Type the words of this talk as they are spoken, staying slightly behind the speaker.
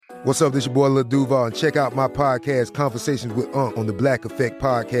What's up, this your boy Lil Duval, and check out my podcast, Conversations with Unc, on the Black Effect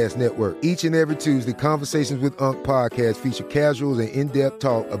Podcast Network. Each and every Tuesday, Conversations with Unc podcast feature casuals and in-depth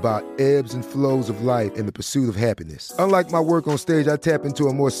talk about ebbs and flows of life and the pursuit of happiness. Unlike my work on stage, I tap into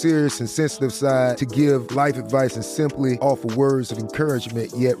a more serious and sensitive side to give life advice and simply offer words of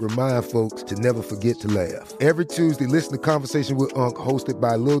encouragement, yet remind folks to never forget to laugh. Every Tuesday, listen to Conversations with Unc, hosted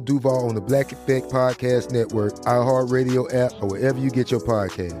by Lil Duval on the Black Effect Podcast Network, iHeartRadio app, or wherever you get your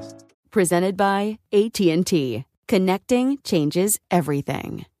podcasts. Presented by AT&T. Connecting changes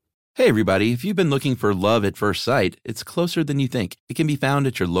everything. Hey everybody, if you've been looking for love at first sight, it's closer than you think. It can be found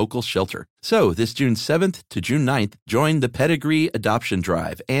at your local shelter. So this June 7th to June 9th, join the Pedigree Adoption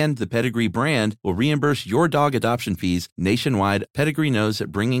Drive, and the Pedigree brand will reimburse your dog adoption fees nationwide. Pedigree knows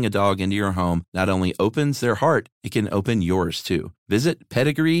that bringing a dog into your home not only opens their heart, it can open yours too. Visit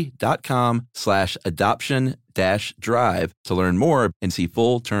pedigree.com/adoption-drive to learn more and see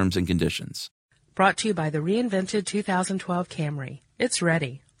full terms and conditions. Brought to you by the reinvented 2012 Camry. It's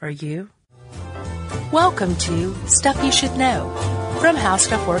ready. Are you? Welcome to Stuff You Should Know from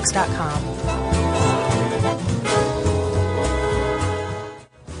HowStuffWorks.com.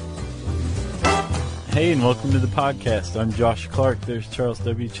 Hey, and welcome to the podcast. I'm Josh Clark. There's Charles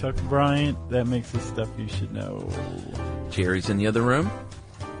W. Chuck Bryant. That makes the Stuff You Should Know. Jerry's in the other room.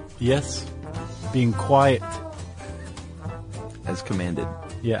 Yes, being quiet. As commanded.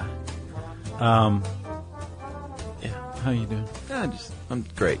 Yeah. How you doing? I'm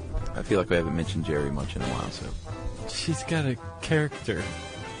great. I feel like we haven't mentioned Jerry much in a while, so. She's got a character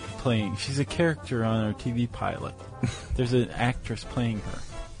playing. She's a character on our TV pilot. There's an actress playing her.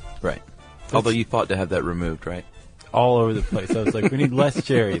 Right. Although you fought to have that removed, right? All over the place. I was like, we need less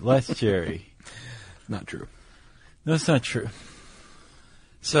Jerry, less Jerry. Not true. No, it's not true.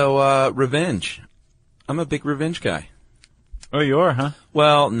 So, revenge. I'm a big revenge guy. Oh, you are, huh?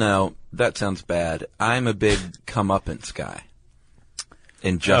 Well, no, that sounds bad. I'm a big comeuppance guy.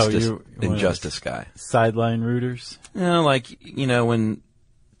 Injustice guy. Sideline rooters? You know, when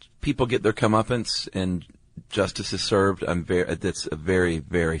people get their comeuppance and justice is served, that's a very,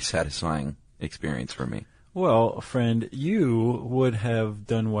 very satisfying experience for me. Well, friend, you would have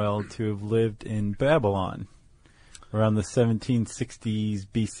done well to have lived in Babylon around the 1760s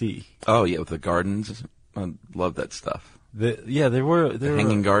BC. Oh, yeah, with the gardens. I love that stuff. There were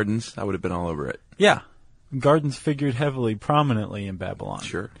hanging gardens. I would have been all over it. Yeah. Gardens figured prominently in Babylon.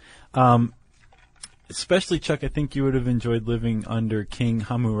 Sure. Especially, Chuck, I think you would have enjoyed living under King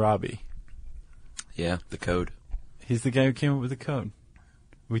Hammurabi. Yeah, the code. He's the guy who came up with the code.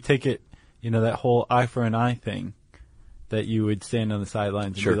 We take it, that whole eye for an eye thing that you would stand on the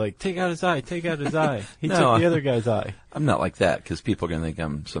sidelines and be like, take out his eye, take out his eye. He took the other guy's eye. I'm not like that because people are going to think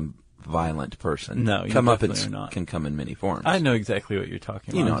I'm some violent person. No, you definitely are not. Can come in many forms. I know exactly what you're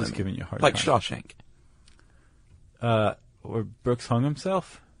talking about. I'm just giving you a hard time. Like Shawshank. Or Brooks hung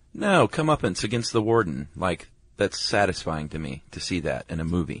himself? No, comeuppance against the warden. That's satisfying to me to see that in a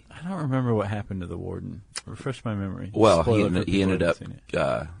movie. I don't remember what happened to the warden. Refresh my memory. Well, he ended up,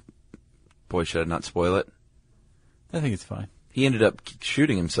 boy, should I not spoil it? I think it's fine. He ended up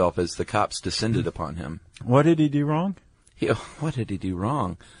shooting himself as the cops descended upon him. What did he do wrong? What did he do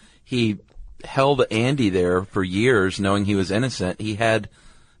wrong? He held Andy there for years knowing he was innocent. He had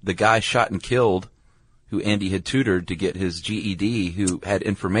the guy shot and killed who Andy had tutored to get his GED, who had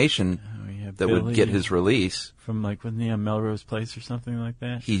information that Billy would get his release. From wasn't he on Melrose Place or something like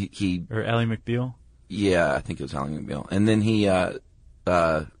that? He or Ally McBeal? Yeah, I think it was Ally McBeal. And then he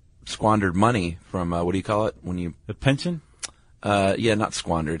squandered money from what do you call it when you the pension? Yeah, not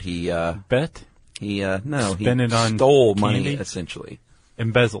squandered. He bet. He spent it on stole candy? money essentially.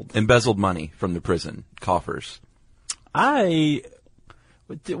 Embezzled money from the prison coffers. Wasn't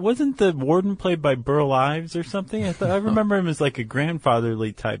the warden played by Burl Ives or something? I remember him as a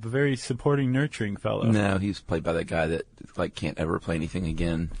grandfatherly type, a very supporting, nurturing fellow. No, he's played by that guy that can't ever play anything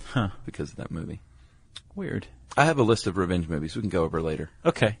again because of that movie. Weird. I have a list of revenge movies we can go over later.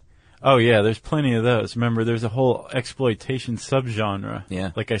 Okay. Oh yeah, there's plenty of those. Remember, there's a whole exploitation subgenre.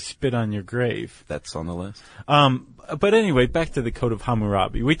 Yeah. Like I Spit on Your Grave. That's on the list. But anyway, back to the Code of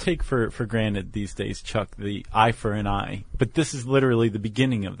Hammurabi. We take for granted these days, Chuck, the eye for an eye. But this is literally the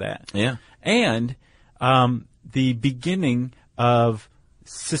beginning of that. Yeah. And the beginning of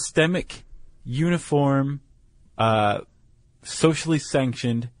systemic, uniform, socially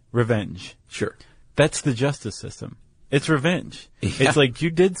sanctioned revenge. Sure. That's the justice system. It's revenge. Yeah. It's like you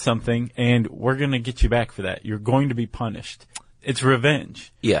did something and we're going to get you back for that. You're going to be punished. It's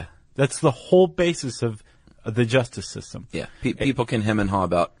revenge. Yeah. That's the whole basis of the justice system. Yeah. People can hem and haw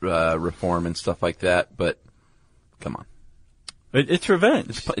about reform and stuff like that, but come on. It's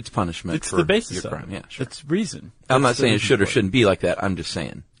revenge. It's punishment. It's the basis of crime. it. Yeah, sure. It's reason. I'm not saying it should or shouldn't be like that. I'm just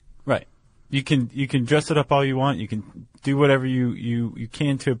saying. Right. You can dress it up all you want. You can do whatever you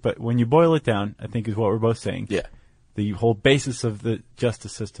can to it. But when you boil it down, I think is what we're both saying. Yeah. The whole basis of the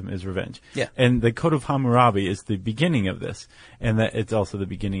justice system is revenge. Yeah. And the Code of Hammurabi is the beginning of this, and that it's also the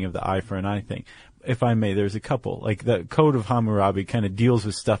beginning of the eye for an eye thing. If I may, there's a couple. Like the Code of Hammurabi kind of deals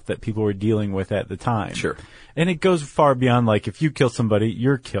with stuff that people were dealing with at the time. Sure. And it goes far beyond like if you kill somebody,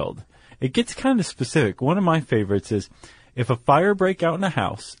 you're killed. It gets kind of specific. One of my favorites is if a fire break out in a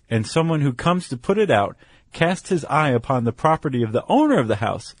house and someone who comes to put it out cast his eye upon the property of the owner of the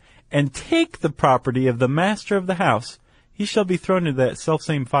house and take the property of the master of the house, he shall be thrown into that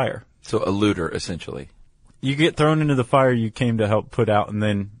selfsame fire. So a looter, essentially. You get thrown into the fire you came to help put out and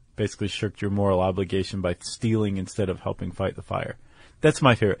then basically shirked your moral obligation by stealing instead of helping fight the fire. That's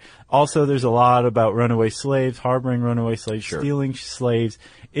my favorite. Also, there's a lot about runaway slaves, harboring runaway slaves, sure. stealing slaves.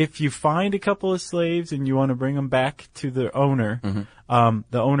 If you find a couple of slaves and you want to bring them back to the owner,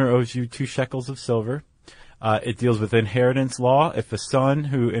 the owner owes you 2 shekels of silver. It deals with inheritance law. If a son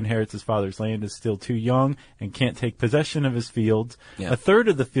who inherits his father's land is still too young and can't take possession of his fields, a third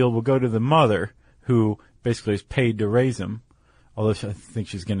of the field will go to the mother, who basically is paid to raise him, although I think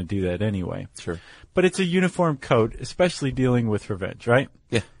she's going to do that anyway. Sure. But it's a uniform code, especially dealing with revenge, right?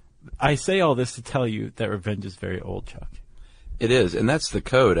 Yeah. I say all this to tell you that revenge is very old, Chuck. It is, and that's the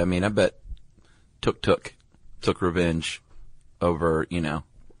code. I mean, I bet took revenge over,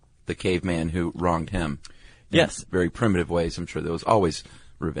 the caveman who wronged him. Yes. In very primitive ways. I'm sure there was always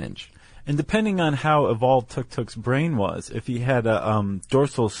revenge. And depending on how evolved Tuk-Tuk's brain was, if he had a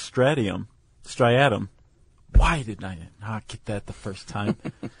dorsal striatum, why did I not get that the first time?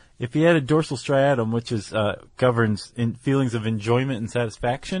 If he had a dorsal striatum, which is governs in feelings of enjoyment and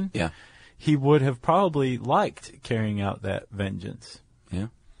satisfaction, he would have probably liked carrying out that vengeance. Yeah.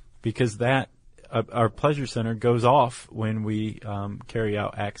 Because that our pleasure center goes off when we carry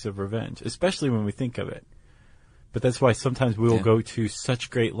out acts of revenge, especially when we think of it. But that's why sometimes we will go to such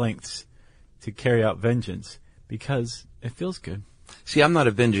great lengths to carry out vengeance, because it feels good. See, I'm not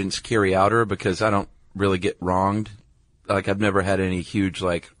a vengeance carry-outer because I don't really get wronged. Like, I've never had any huge,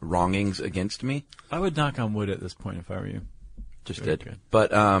 wrongings against me. I would knock on wood at this point if I were you. Just Very did. good.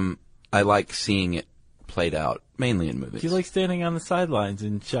 But I like seeing it played out, mainly in movies. Do you like standing on the sidelines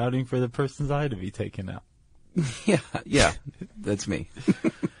and shouting for the person's eye to be taken out? Yeah, that's me.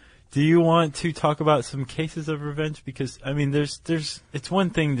 Do you want to talk about some cases of revenge? Because, I mean, it's one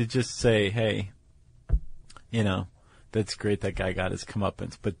thing to just say, hey, that's great that guy got his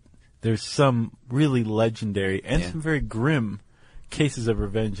comeuppance, but there's some really legendary and some very grim cases of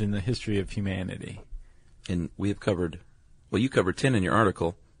revenge in the history of humanity. And we have covered, you covered 10 in your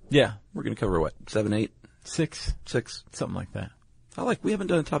article. Yeah. We're going to cover what, 7, 8? 6. 6. Something like that. We haven't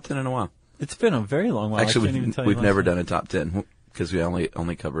done a top 10 in a while. It's been a very long while. Actually, we've never done a top 10 because we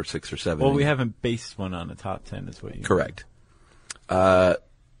only cover 6 or 7. Well, we haven't based one on a top 10 is what you Correct. I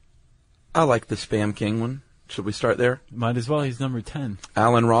like the Spam King one. Should we start there? Might as well. He's number 10.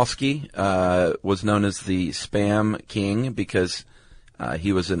 Alan Rolski was known as the Spam King because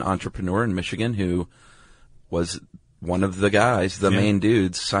he was an entrepreneur in Michigan who was one of the guys, the main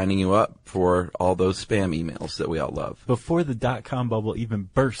dudes, signing you up for all those spam emails that we all love. Before the .com bubble even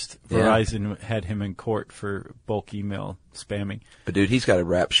burst, Verizon had him in court for bulk email spamming. But dude, he's got a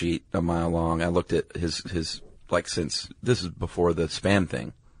rap sheet a mile long. I looked at his since this is before the spam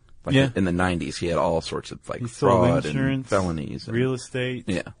thing. In the 90s, he had all sorts of fraud and felonies. And real estate.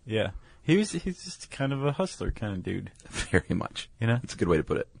 Yeah. He's just kind of a hustler kind of dude. Very much. It's a good way to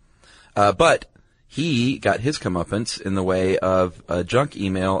put it. But he got his comeuppance in the way of a junk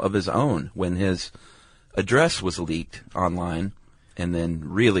email of his own when his address was leaked online and then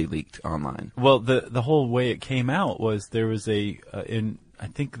really leaked online. Well, the whole way it came out was there was in I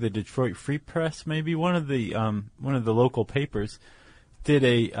think the Detroit Free Press, maybe one of the local papers, did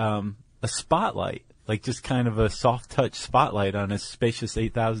a spotlight, just kind of a soft touch spotlight on his spacious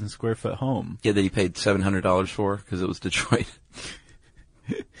 8,000 square foot home. Yeah, that he paid $700 for because it was Detroit.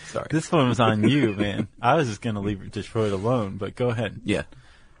 Sorry. This one was on you, man. I was just going to leave Detroit alone, but go ahead. Yeah.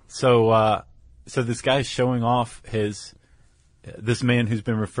 So this guy's showing off this man who's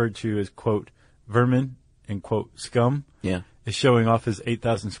been referred to as, quote, vermin and, quote, scum. Yeah. Is showing off his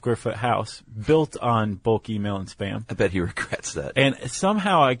 8,000 square foot house built on bulk email and spam. I bet he regrets that. And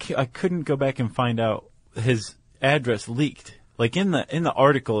somehow I couldn't go back and find out his address leaked. In the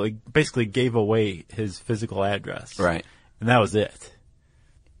article, it basically gave away his physical address. Right. And that was it.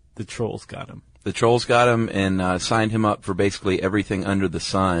 The trolls got him. The trolls got him and signed him up for basically everything under the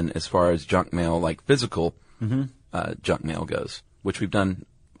sun as far as junk mail, physical junk mail goes, which we've done.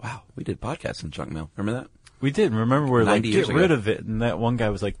 Wow, we did podcasts in junk mail. Remember that? We did. Remember, we're like, 90 years get ago. rid of it. And that one guy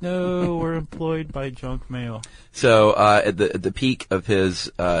was like, no, we're employed by junk mail. So at the peak of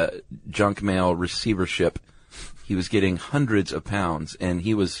his junk mail receivership, he was getting hundreds of pounds, and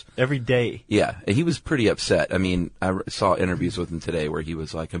he was Every day. Yeah, he was pretty upset. I mean, I saw interviews with him today where he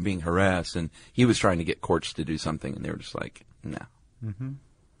was like, I'm being harassed, and he was trying to get courts to do something, and they were just like, no. Mm-hmm.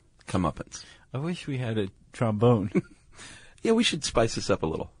 Comeuppance. I wish we had a trombone. Yeah, we should spice this up a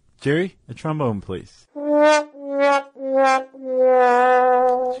little. Jerry, a trombone, please.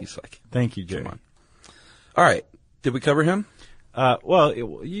 She's like, Thank you, Jerry. come on. All right, did we cover him?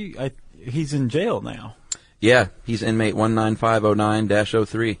 He's in jail now. Yeah, he's inmate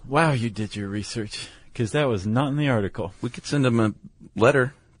 19509-03. Wow, you did your research, because that was not in the article. We could send him a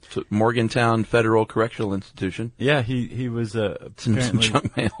letter to Morgantown Federal Correctional Institution. Yeah, he was Some apparently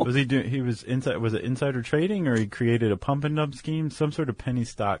junk mail. Was he doing? He was inside. Was it insider trading, or he created a pump and dump scheme, some sort of penny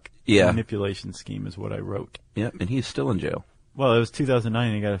stock manipulation scheme, is what I wrote. Yep, and he's still in jail. Well, it was 2009.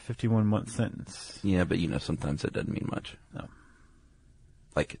 And he got a 51-month sentence. Yeah, but sometimes that doesn't mean much. No.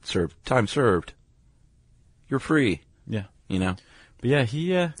 Like time served. You're free. Yeah. But yeah,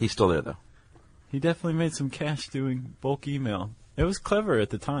 he's still there though. he definitely made some cash doing bulk email. It was clever at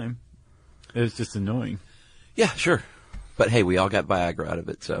the time. It was just annoying. Yeah, sure. But hey, we all got Viagra out of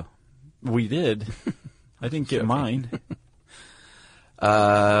it, so. We did. I didn't get mine.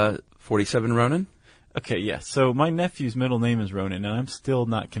 47 Ronan? Okay, yeah. So my nephew's middle name is Ronan, and I'm still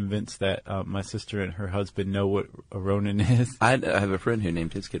not convinced that my sister and her husband know what a Ronan is. I have a friend who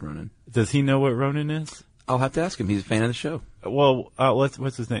named his kid Ronan. Does he know what Ronan is? I'll have to ask him. He's a fan of the show. Well,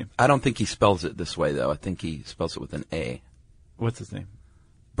 what's his name? I don't think he spells it this way, though. I think he spells it with an A. What's his name?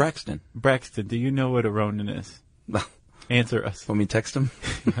 Braxton. Braxton. Do you know what a Ronan is? Answer us. Want me to text him?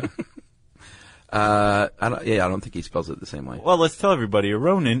 I don't think he spells it the same way. Well, let's tell everybody. A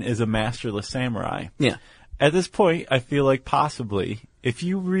Ronin is a masterless samurai. Yeah. At this point, I feel like possibly, if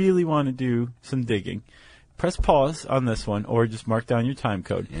you really want to do some digging, press pause on this one or just mark down your time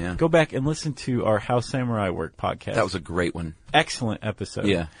code. Yeah. Go back and listen to our How Samurai Work podcast. That was a great one. Excellent episode.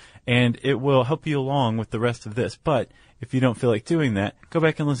 Yeah. And it will help you along with the rest of this. But if you don't feel like doing that, go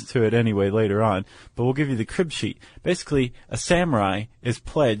back and listen to it anyway later on. But we'll give you the crib sheet. Basically, a samurai is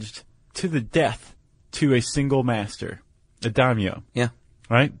pledged to the death to a single master, a daimyo. Yeah.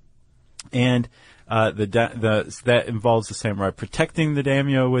 Right? And that involves the samurai protecting the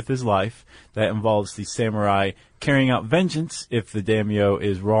daimyo with his life. That involves the samurai carrying out vengeance if the daimyo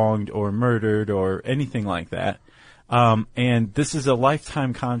is wronged or murdered or anything like that. And this is a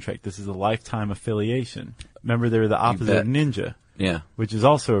lifetime contract. This is a lifetime affiliation. Remember, they're the opposite of ninja. Yeah. Which is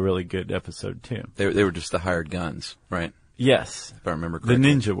also a really good episode, too. They were just the hired guns, right? Yes. If I remember The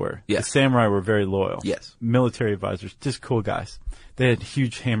correctly. ninja were. Yes. The samurai were very loyal. Yes. Military advisors, just cool guys. They had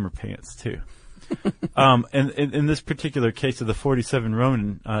huge hammer pants, too. And in this particular case of the 47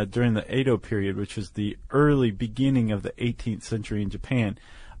 Ronin, during the Edo period, which was the early beginning of the 18th century in Japan,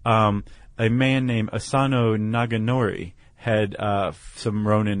 a man named Asano Naganori had some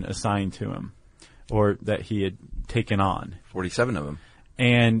Ronin assigned to him, or that he had taken on. 47 of them.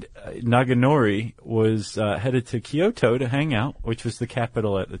 And Naganori was headed to Kyoto to hang out, which was the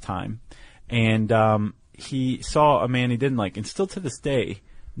capital at the time. And he saw a man he didn't like. And still to this day,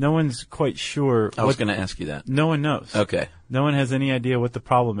 no one's quite sure. I was going to ask you that. No one knows. Okay. No one has any idea what the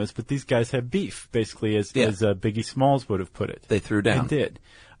problem is. But these guys have beef, basically, as Biggie Smalls would have put it. They threw down. They did.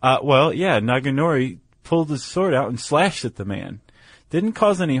 Naganori pulled his sword out and slashed at the man. Didn't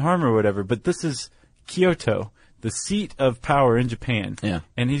cause any harm or whatever, but this is Kyoto, the seat of power in Japan. Yeah.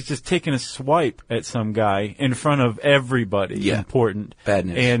 And he's just taking a swipe at some guy in front of everybody. Yeah. Important. Bad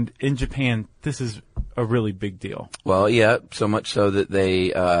news. And in Japan, this is a really big deal. Well, yeah, so much so that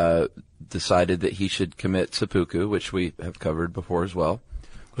they decided that he should commit seppuku, which we have covered before as well.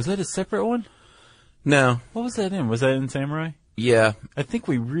 Was that a separate one? No. What was that in? Was that in Samurai? Yeah. I think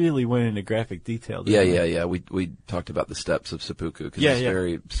we really went into graphic detail. Yeah. We talked about the steps of seppuku because it's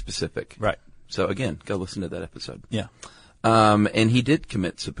very specific. Right. So again, go listen to that episode. Yeah. And he did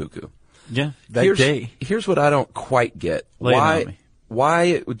commit seppuku. Yeah. That day. Here's what I don't quite get. Lay it on me.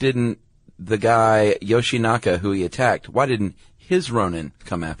 Why didn't the guy Yoshinaka who he attacked, why didn't his Ronin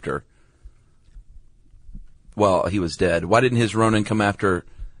come after? Well, he was dead. Why didn't his Ronin come after?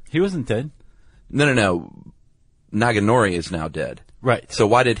 He wasn't dead. No. Naganori is now dead. Right. So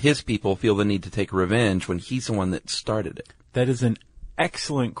why did his people feel the need to take revenge when he's the one that started it? That is an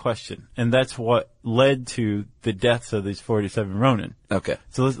excellent question, and that's what led to the deaths of these 47 Ronin. Okay.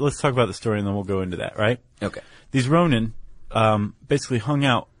 So let's talk about the story, and then we'll go into that, right? Okay. These Ronin basically hung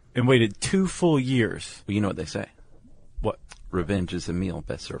out and waited 2 full years. Well, you know what they say. What? Revenge is a meal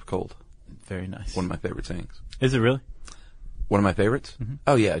best served cold. Very nice. One of my favorite sayings. Is it really? One of my favorites? Mm-hmm.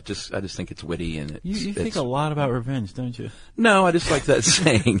 Oh, yeah. I just think it's witty and it's... You think a lot about revenge, don't you? No, I just like that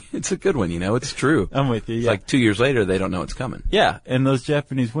saying. It's a good one, It's true. I'm with you, yeah. It's like 2 years later, they don't know it's coming. Yeah, and those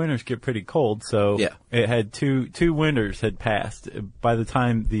Japanese winters get pretty cold, so yeah. It had two winters had passed by the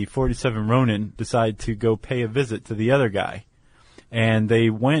time the 47 Ronin decided to go pay a visit to the other guy. And they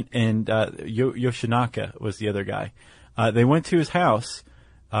went and, Yoshinaka was the other guy. They went to his house,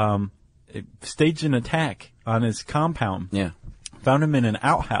 staged an attack on his compound. Yeah. Found him in an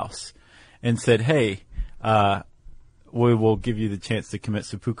outhouse and said, hey, we will give you the chance to commit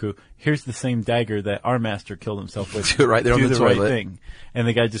seppuku. Here's the same dagger that our master killed himself with. Do it right there on the toilet. Right thing. And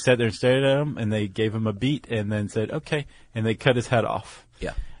the guy just sat there and stared at him, and they gave him a beat and then said, okay. And they cut his head off.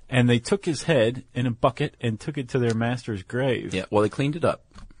 Yeah. And they took his head in a bucket and took it to their master's grave. Yeah. Well, they cleaned it up.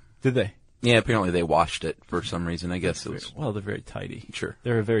 Did they? Yeah, apparently they washed it for some reason. I guess it was... Well, they're very tidy. Sure.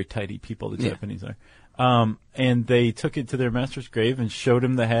 They're a very tidy people, the Japanese are. And they took it to their master's grave and showed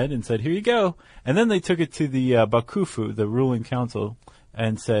him the head and said, here you go. And then they took it to the Bakufu, the ruling council,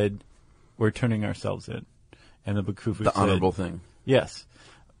 and said, we're turning ourselves in. And the Bakufu said... The honorable thing. Yes.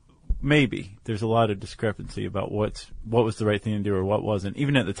 Maybe. There's a lot of discrepancy about what was the right thing to do or what wasn't,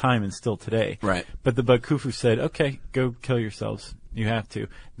 even at the time and still today. Right. But the Bakufu said, okay, go kill yourselves. You have to.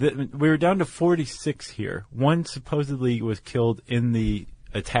 We were down to 46 here. One supposedly was killed in the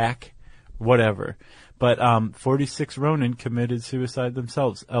attack, whatever. But 46 Ronin committed suicide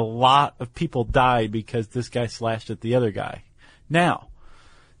themselves. A lot of people died because this guy slashed at the other guy. Now,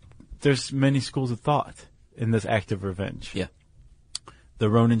 there's many schools of thought in this act of revenge. Yeah. The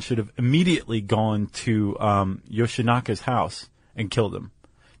Ronin should have immediately gone to Yoshinaka's house and killed him.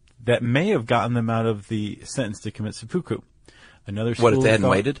 That may have gotten them out of the sentence to commit seppuku. Another school What, if they hadn't thought,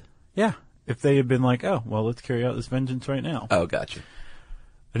 waited? Yeah. If they had been like, oh, well, let's carry out this vengeance right now. Oh, gotcha.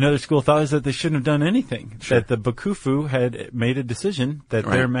 Another school of thought is that they shouldn't have done anything. Sure. That the Bakufu had made a decision that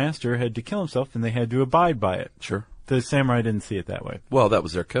their master had to kill himself and they had to abide by it. Sure. The samurai didn't see it that way. Well, that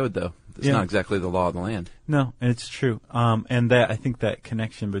was their code, though. It's not exactly the law of the land. No, it's true. And I think that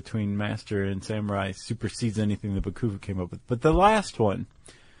connection between master and samurai supersedes anything the Bakufu came up with. But the last one,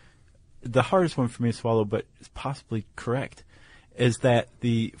 the hardest one for me to swallow, but is possibly correct, is that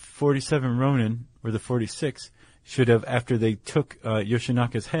the 47 Ronin, or the 46, should have, after they took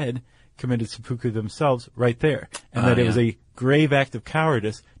Yoshinaka's head, committed seppuku themselves right there. And that it was a grave act of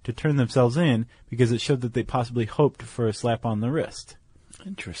cowardice to turn themselves in because it showed that they possibly hoped for a slap on the wrist.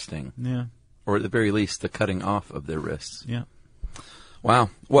 Interesting. Yeah. Or at the very least, the cutting off of their wrists. Yeah.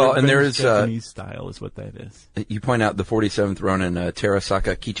 Wow. Well, and there is... Japanese style is what that is. You point out the 47th Ronin,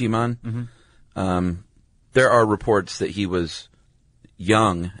 Terasaka Kichiman. Mm-hmm. There are reports that he was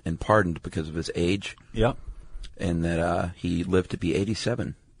young and pardoned because of his age. Yep. And that he lived to be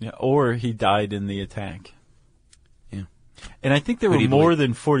 87. Yeah, or he died in the attack. Yeah. And I think there were more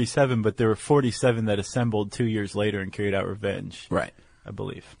than 47, but there were 47 that assembled 2 years later and carried out revenge. Right. I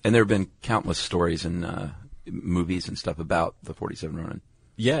believe. And there have been countless stories and movies and stuff about the 47 Ronin.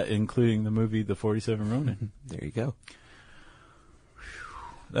 Yeah, including the movie The 47 Ronin. There you go.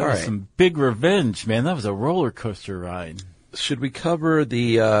 That was some big revenge, man. That was a roller coaster ride. Should we cover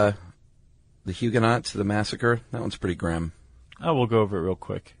the Huguenots, the massacre? That one's pretty grim. Oh, we'll go over it real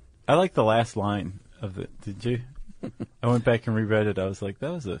quick. I like the last line of it. Did you? I went back and reread it. I was like,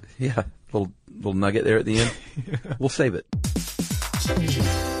 that was a... Yeah, little nugget there at the end. We'll save it.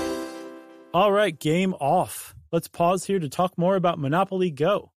 All right, game off. Let's pause here to talk more about Monopoly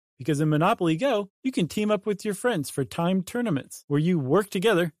Go. Because in Monopoly Go, you can team up with your friends for timed tournaments where you work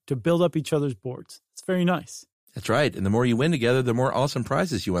together to build up each other's boards. It's very nice. That's right. And the more you win together, the more awesome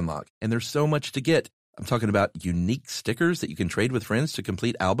prizes you unlock. And there's so much to get. I'm talking about unique stickers that you can trade with friends to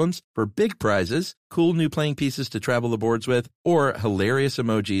complete albums for big prizes, cool new playing pieces to travel the boards with, or hilarious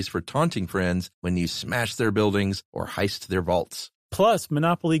emojis for taunting friends when you smash their buildings or heist their vaults. Plus,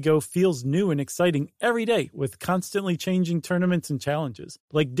 Monopoly Go feels new and exciting every day with constantly changing tournaments and challenges,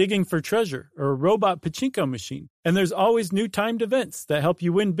 like digging for treasure or a robot pachinko machine. And there's always new timed events that help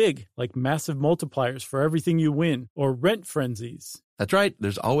you win big, like massive multipliers for everything you win or rent frenzies. That's right.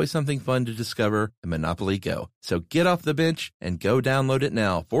 There's always something fun to discover in Monopoly Go. So get off the bench and go download it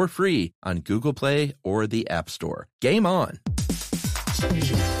now for free on Google Play or the App Store. Game on!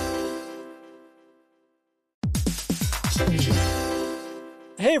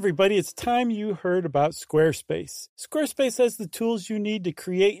 Hey everybody, it's time you heard about Squarespace. Squarespace has the tools you need to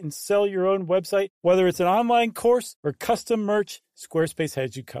create and sell your own website. Whether it's an online course or custom merch, Squarespace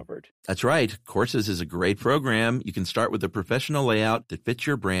has you covered. That's right. Courses is a great program. You can start with a professional layout that fits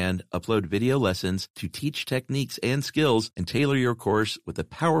your brand, upload video lessons to teach techniques and skills, and tailor your course with a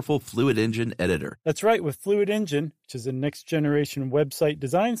powerful Fluid Engine editor. That's right. With Fluid Engine, which is a next-generation website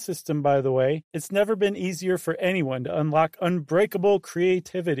design system, by the way, it's never been easier for anyone to unlock unbreakable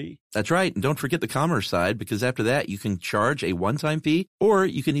creativity. That's right. And don't forget the commerce side, because after that, you can charge a one-time fee, or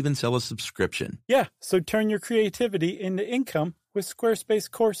you can even sell a subscription. Yeah, so turn your creativity into income with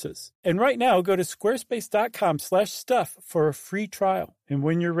Squarespace courses. And right now, go to squarespace.com/stuff for a free trial. And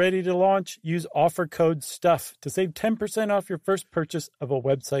when you're ready to launch, use offer code STUFF to save 10% off your first purchase of a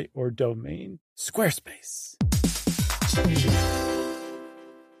website or domain. Squarespace.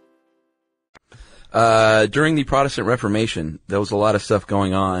 During the Protestant Reformation, there was a lot of stuff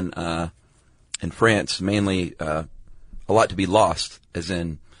going on in France, mainly a lot to be lost, as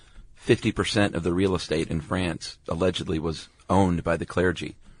in 50% of the real estate in France allegedly was owned by the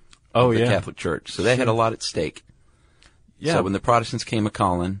clergy of the Catholic Church. So they had a lot at stake. Yeah. So when the Protestants came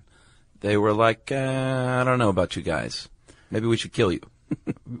a-calling, they were like, I don't know about you guys. Maybe we should kill you.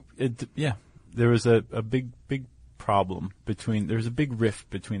 There was a big problem there was a big rift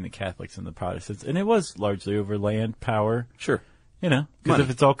between the Catholics and the Protestants, and it was largely over land, power. Sure. Because if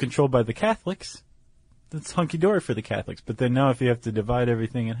it's all controlled by the Catholics, that's hunky-dory for the Catholics. But then now if you have to divide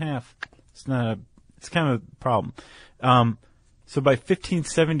everything in half, it's kind of a problem. So by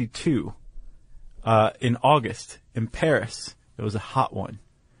 1572, in August, in Paris, it was a hot one.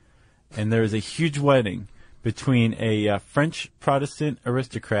 And there was a huge wedding between a French Protestant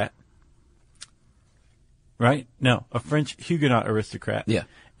aristocrat, right? No, a French Huguenot aristocrat. Yeah.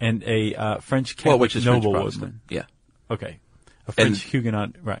 And a French Catholic noblewoman. Yeah. Okay. A French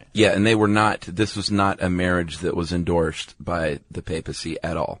Huguenot, right. Yeah, and this was not a marriage that was endorsed by the papacy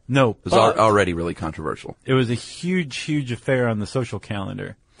at all. No. It was already really controversial. It was a huge, huge affair on the social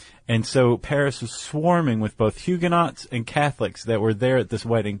calendar. And so Paris was swarming with both Huguenots and Catholics that were there at this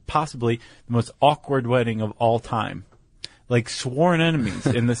wedding, possibly the most awkward wedding of all time. Like sworn enemies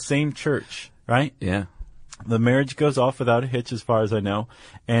in the same church, right? Yeah. The marriage goes off without a hitch, as far as I know.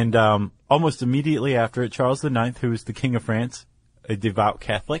 And almost immediately after it, Charles IX, who was the King of France, a devout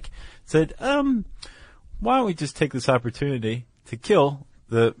Catholic, said, why don't we just take this opportunity to kill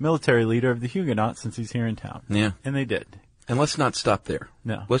the military leader of the Huguenots since he's here in town? Yeah. And they did. And let's not stop there.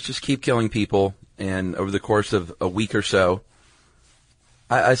 No. Let's just keep killing people. And over the course of a week or so,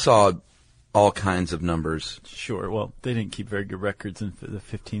 I saw all kinds of numbers. Sure. Well, they didn't keep very good records in the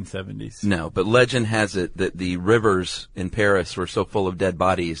 1570s. No, but legend has it that the rivers in Paris were so full of dead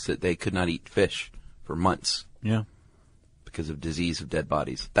bodies that they could not eat fish for months. Yeah. Because of disease of dead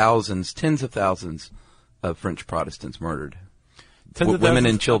bodies. Thousands, tens of thousands of French Protestants murdered. Women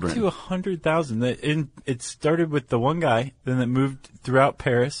and children. Up to 100,000. It started with the one guy, then it moved throughout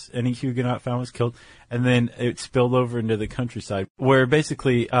Paris. Any Huguenot found was killed, and then it spilled over into the countryside, where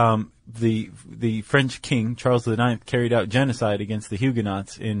basically the French king Charles IX carried out genocide against the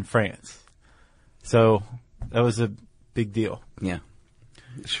Huguenots in France. So that was a big deal. Yeah,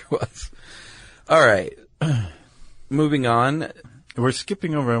 it sure was. All right, moving on. We're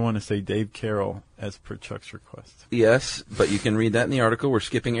skipping over, I want to say, Dave Carroll, as per Chuck's request. Yes, but you can read that in the article. We're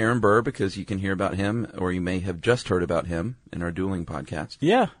skipping Aaron Burr because you can hear about him, or you may have just heard about him in our dueling podcast.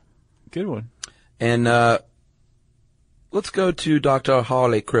 Yeah, good one. And let's go to Dr.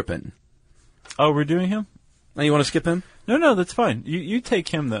 Harley Crippen. Oh, we're doing him? Now, you want to skip him? No, that's fine. You take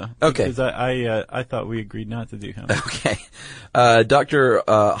him, though. Okay. Because I thought we agreed not to do him. Okay. Dr.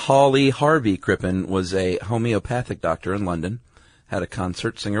 Hawley Harvey Crippen was a homeopathic doctor in London. Had a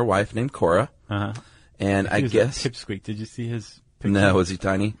concert singer wife named Cora. Uh-huh. And he was guess... a pipsqueak. Did you see his picture? No, was he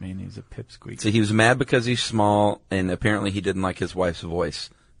tiny? Man, he was a pipsqueak. So he was mad because he's small, and apparently he didn't like his wife's voice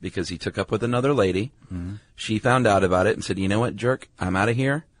because he took up with another lady. Mm-hmm. She found out about it and said, you know what, jerk? I'm out of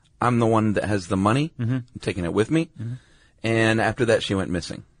here. I'm the one that has the money. Mm-hmm. I'm taking it with me. Mm-hmm. And after that, she went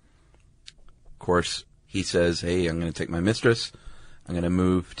missing. Of course, he says, hey, I'm going to take my mistress. I'm going to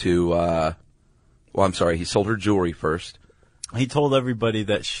move to... he sold her jewelry first. He told everybody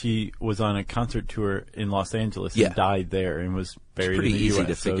that she was on a concert tour in Los Angeles and died there and was buried in the U.S. It's pretty easy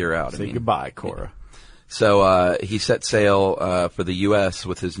to figure out. Say goodbye, Cora. Yeah. So he set sail for the U.S.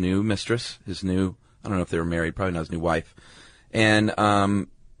 with his new mistress, I don't know if they were married, probably not his new wife. And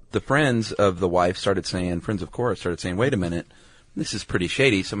the friends of the wife friends of Cora started saying, wait a minute, this is pretty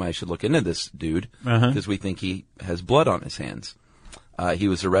shady. Somebody should look into this dude because we think he has blood on his hands. He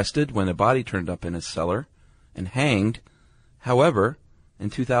was arrested when a body turned up in his cellar and hanged. However,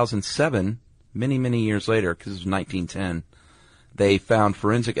 in 2007, many, many years later, because it was 1910, they found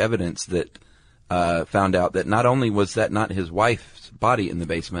forensic evidence that found out that not only was that not his wife's body in the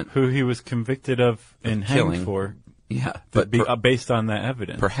basement, Who he was convicted of and killing. hanged for, yeah, but based on that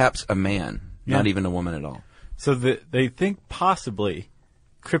evidence. perhaps a man, not Yeah. even a woman at all. So they think possibly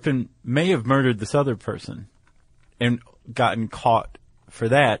Crippen may have murdered this other person and gotten caught for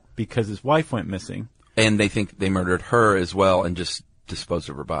that because his wife went missing. And they think they murdered her as well and just disposed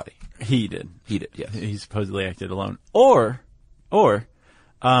of her body. He did. He did, yes. He supposedly acted alone. Or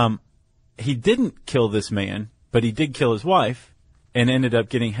he didn't kill this man, but he did kill his wife and ended up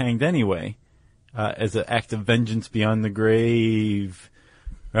getting hanged anyway as an act of vengeance beyond the grave,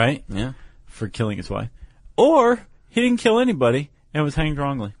 right? Yeah. For killing his wife. Or he didn't kill anybody and was hanged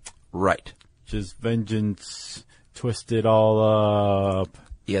wrongly. Right. Just vengeance twisted all up.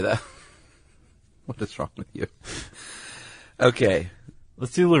 Yeah, what is wrong with you? Okay.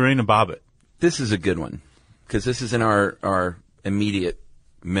 Let's do Lorena Bobbitt. This is a good one because this is in our immediate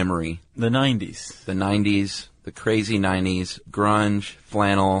memory. The 90s. The 90s, the crazy 90s, grunge,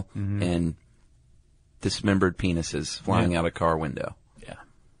 flannel, and dismembered penises flying out a car window. Yeah.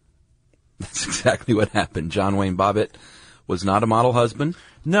 That's exactly what happened. John Wayne Bobbitt was not a model husband.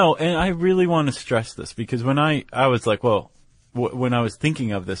 No, and I really want to stress this because when I was like, well, when I was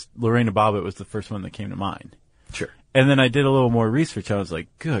thinking of this, Lorena Bobbitt was the first one that came to mind. Sure. And then I did a little more research. I was like,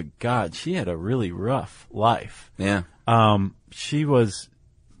 good God, she had a really rough life. Yeah. She was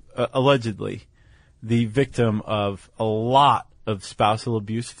allegedly the victim of a lot of spousal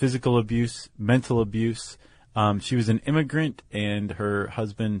abuse, physical abuse, mental abuse. She was an immigrant, and her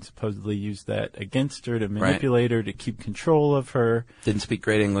husband supposedly used that against her to manipulate her, to keep control of her. Didn't speak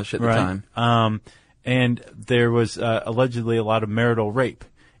great English at the time. And there was allegedly a lot of marital rape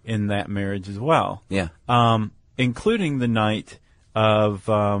in that marriage as well. Yeah. Including the night of,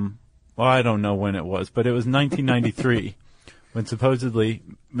 well, I don't know when it was, but it was 1993 when supposedly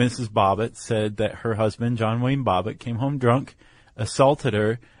Mrs. Bobbitt said that her husband, John Wayne Bobbitt, came home drunk, assaulted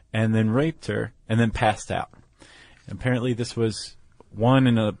her, and then raped her, and then passed out. Apparently this was one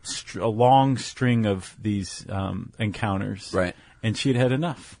in a long string of these encounters. Right. And she'd had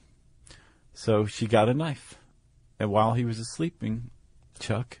enough. So she got a knife. And while he was sleeping,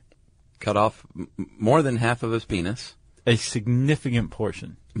 Chuck, Cut off more than half of his penis. a significant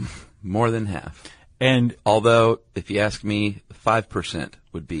portion. More than half. And Although, if you ask me, 5%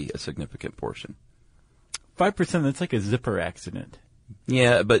 would be a significant portion. 5%, that's like a zipper accident.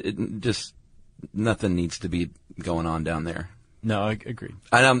 Yeah, but just nothing needs to be going on down there. No, I agree.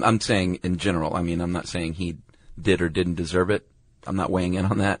 And I'm saying in general. I mean, I'm not saying he did or didn't deserve it. I'm not weighing in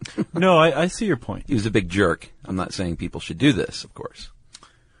on that. No, I see your point. He was a big jerk. I'm not saying people should do this, of course.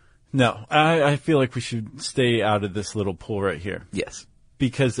 No, I feel like we should stay out of this little pool right here. Yes.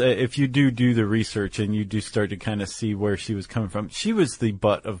 Because if you do the research and you do start to kind of see where she was coming from, she was the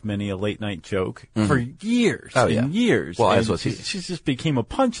butt of many a late night joke for years and years. Well, and as was she he. just became a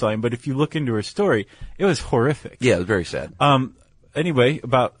punchline. But if you look into her story, it was horrific. Yeah, it was very sad. Anyway,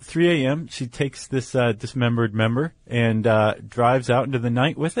 about 3 a.m., she takes this dismembered member and drives out into the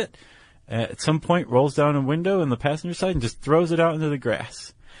night with it. At some point, rolls down a window on the passenger side and just throws it out into the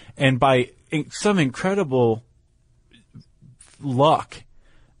grass. And by some incredible luck,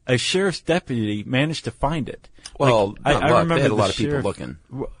 a sheriff's deputy managed to find it. Well, I not luck. remember They had a the lot of people sheriff-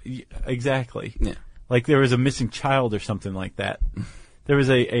 looking. Exactly. Yeah. Like there was a missing child or something like that. There was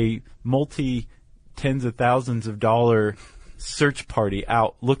a multi-tens of thousands of dollar search party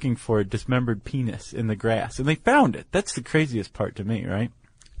out looking for a dismembered penis in the grass. And they found it. That's the craziest part to me, right?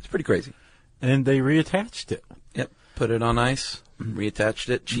 It's pretty crazy. And they reattached it. Yep. Put it on ice, reattached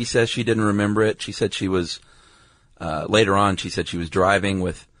it. She says she didn't remember it. She said she was, later on, she said she was driving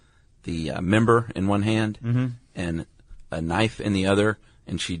with the member in one hand and a knife in the other.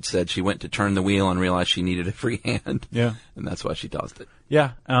 And she said she went to turn the wheel and realized she needed a free hand. Yeah. And that's why she tossed it.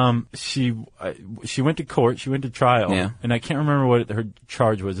 Yeah. She went to court. She went to trial. Yeah. And I can't remember what her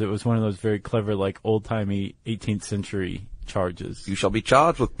charge was. It was one of those very clever, like old-timey 18th century charges. You shall be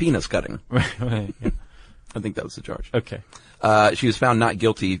charged with penis cutting. Right. Yeah. I think that was the charge. Okay. She was found not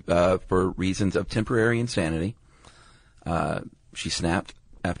guilty for reasons of temporary insanity. She snapped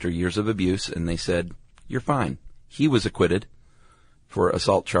after years of abuse, and they said, "You're fine." He was acquitted for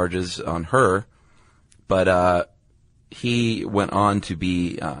assault charges on her, but he went on to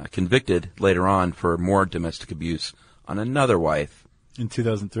be convicted later on for more domestic abuse on another wife In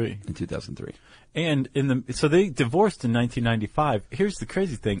 2003. in 2003. And so they divorced in 1995. Here's the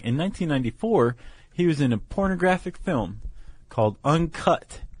crazy thing. In 1994, he was in a pornographic film called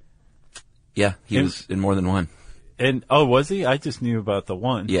Uncut. Yeah, he And- was in more than one. And, oh, was he? I just knew about the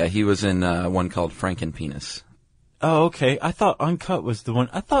one. Yeah, he was in one called Frankenpenis. Oh, okay. I thought Uncut was the one.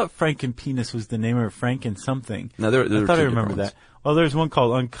 I thought Frankenpenis was the name of Franken something. No, there I were thought two I remember different that. Well, there's one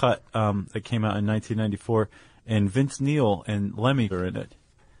called Uncut that came out in 1994, and Vince Neil and Lemmy are in it.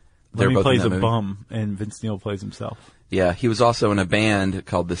 They're Lemmy both in plays that a movie? bum, and Vince Neil plays himself. Yeah, he was also in a band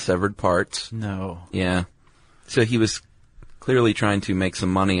called The Severed Parts. No. Yeah. So he was clearly trying to make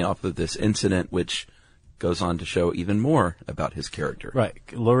some money off of this incident, which goes on to show even more about his character. Right.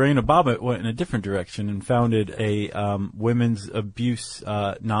 Lorena Bobbitt went in a different direction and founded a women's abuse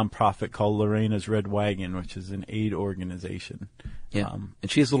nonprofit called Lorena's Red Wagon, which is an aid organization. Yeah.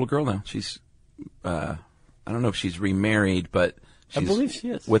 And she has a little girl now. She's, I don't know if she's remarried, but she's I believe she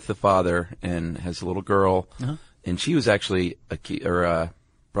is. with the father and has a little girl. Uh-huh. And she was actually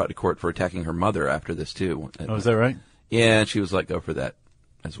brought to court for attacking her mother after this, too. Oh, is that right? Yeah, and she was let go for that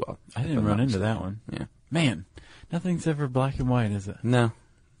as well. I didn't run into that one. Yeah. Man, nothing's ever black and white, is it? No.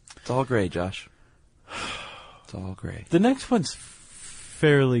 It's all gray, Josh. It's all gray. The next one's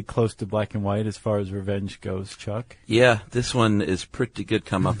fairly close to black and white as far as revenge goes, Chuck. Yeah, this one is pretty good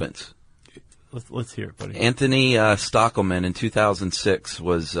comeuppance. Let's hear it, buddy. Anthony Stockelman in 2006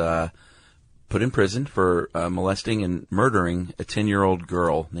 was put in prison for molesting and murdering a 10-year-old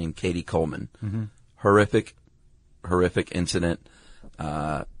girl named Katie Coleman. Mm-hmm. Horrific incident.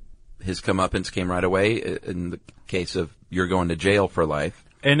 His comeuppance came right away in the case of you're going to jail for life.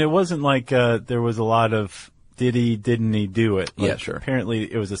 And it wasn't like there was a lot of didn't he do it? Like, Yeah, sure.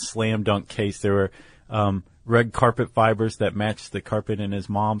 Apparently it was a slam dunk case. There were red carpet fibers that matched the carpet in his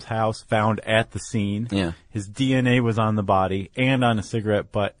mom's house found at the scene. Yeah. His DNA was on the body and on a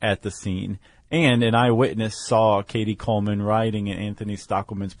cigarette butt at the scene. And an eyewitness saw Katie Coleman riding in Anthony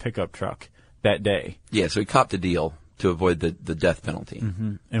Stockelman's pickup truck that day. Yeah, so he copped a deal to avoid the death penalty.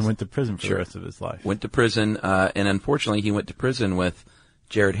 Mm-hmm. And went to prison for Sure. the rest of his life. Went to prison, and unfortunately he went to prison with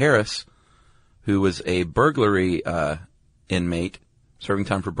Jared Harris, who was a burglary inmate, serving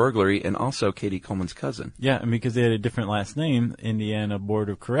time for burglary, and also Katie Coleman's cousin. Yeah, and because they had a different last name, Indiana Board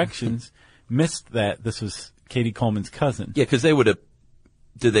of Corrections missed that this was Katie Coleman's cousin. Yeah, because they would have.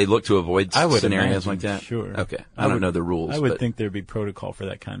 Did they look to avoid I would scenarios imagine, like that? sure. Okay. I don't know the rules. I would but think there'd be protocol for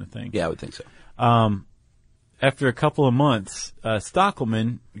that kind of thing. Yeah, I would think so. After a couple of months,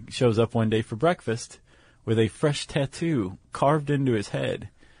 Stockelman shows up one day for breakfast with a fresh tattoo carved into his head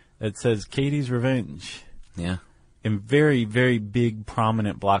that says Katie's Revenge Yeah. in very, very big,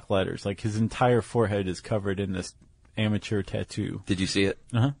 prominent block letters. Like his entire forehead is covered in this amateur tattoo. Did you see it?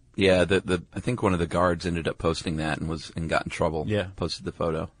 Uh-huh. Yeah. I think one of the guards ended up posting that and got in trouble. Yeah. Posted the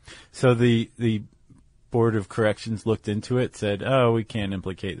photo. So the Board of Corrections looked into it, said, oh, we can't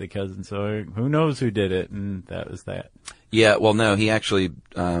implicate the cousin, so who knows who did it, and that was that. Yeah. Well, no, he actually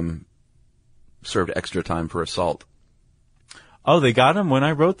served extra time for assault. Oh, they got him? When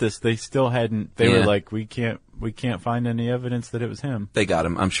I wrote this, they still hadn't, they Yeah. were like, we can't find any evidence that it was him. They got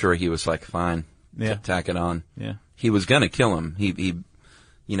him. I'm sure he was like, fine. Yeah. Tack it on. Yeah. He was gonna kill him. He,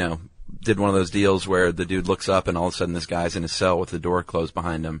 did one of those deals where the dude looks up and all of a sudden this guy's in his cell with the door closed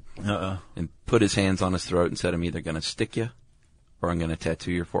behind him. Uh-oh. And put his hands on his throat and said, I'm either gonna stick you or I'm gonna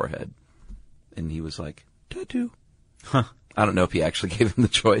tattoo your forehead. And he was like, tattoo. Huh. I don't know if he actually gave him the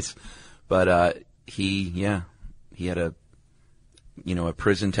choice, but, he had a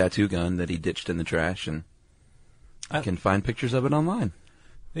prison tattoo gun that he ditched in the trash, and I can find pictures of it online.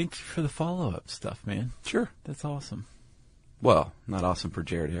 Thanks for the follow-up stuff, man. Sure. That's awesome. Well, not awesome for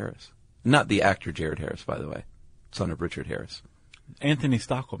Jared Harris. Not the actor Jared Harris, by the way. Son of Richard Harris. Anthony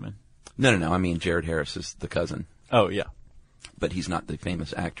Stockelman. No. I mean, Jared Harris is the cousin. Oh, yeah. But he's not the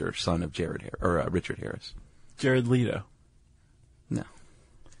famous actor, son of Richard Harris. Jared Leto. No.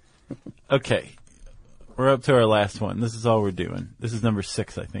 Okay. We're up to our last one. This is all we're doing. This is number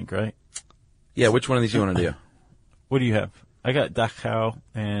 6, I think, right? Yeah, which one of these you want to do? What do you have? I got Dachau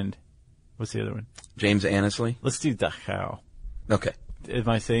and what's the other one? James Annesley? Let's do Dachau. Okay. Am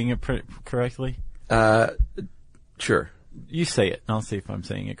I saying it correctly? Sure. You say it, and I'll see if I'm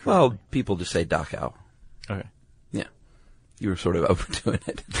saying it correctly. Well, people just say Dachau. Okay. Yeah. You were sort of overdoing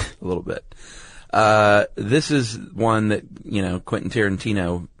it a little bit. This is one that, Quentin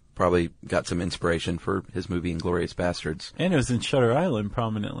Tarantino probably got some inspiration for his movie Inglourious Bastards. And it was in Shutter Island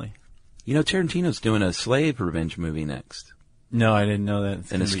prominently. Tarantino's doing a slave revenge movie next. No, I didn't know that.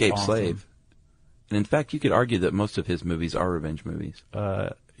 It's An gonna be escaped awesome. slave. And in fact, you could argue that most of his movies are revenge movies.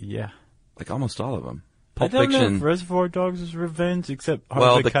 Yeah. Like almost all of them. I Pulp don't know Fiction if Reservoir Dogs is revenge, except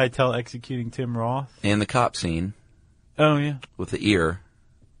Well, Harvey Keitel executing Tim Roth. and the cop scene Oh, yeah. with the ear.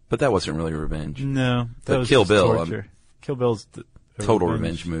 But that wasn't really revenge. No. That But was Kill just Bill, torture. Kill Bill's a Total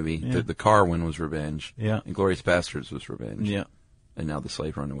revenge movie. Yeah. The car one was revenge. Yeah. Inglourious Bastards was revenge. Yeah. And now the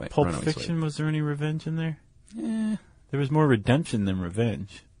slave runaway. Pulp runaway Fiction, slave. was there any revenge in there? There was more redemption than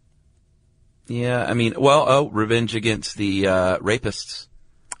revenge. Yeah, I mean, revenge against the rapists.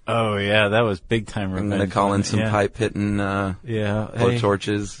 Oh, yeah, that was big-time revenge. I'm going to call in some pipe-hitting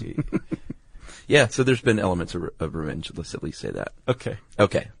torches. Yeah, so there's been elements of revenge. Let's at least say that. Okay.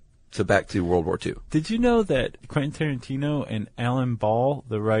 So back to World War II. Did you know that Quentin Tarantino and Alan Ball,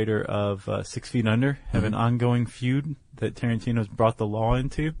 the writer of 6 Feet Under, have an ongoing feud that Tarantino's brought the law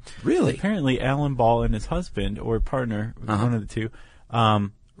into? Really? Apparently, Alan Ball and his husband, or partner, one of the two,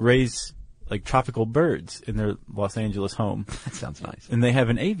 raise like tropical birds in their Los Angeles home. That sounds nice. And they have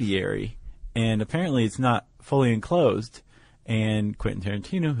an aviary, and apparently it's not fully enclosed. And Quentin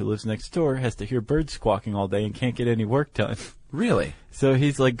Tarantino, who lives next door, has to hear birds squawking all day and can't get any work done. Really? So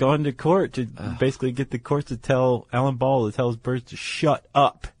he's like gone to court to basically get the court to tell Alan Ball to tell his birds to shut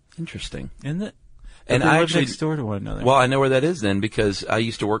up. Interesting. Isn't it? And they I live actually next door to one another. Well, I know where that is then because I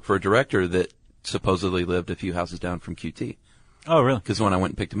used to work for a director that supposedly lived a few houses down from QT. Oh, really? Because when I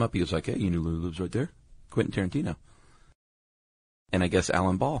went and picked him up, he was like, "Hey, you know who lives right there? Quentin Tarantino." And I guess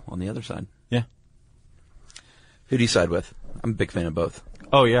Alan Ball on the other side. Yeah. Who do you side with? I'm a big fan of both.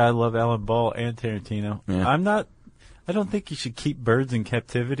 Oh, yeah, I love Alan Ball and Tarantino. Yeah. I don't think you should keep birds in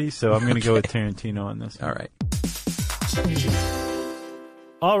captivity, so I'm going to go with Tarantino on this one. All right.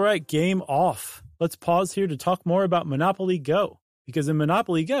 All right, game off. Let's pause here to talk more about Monopoly Go. Because in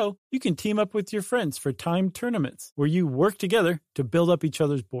Monopoly Go, you can team up with your friends for timed tournaments where you work together to build up each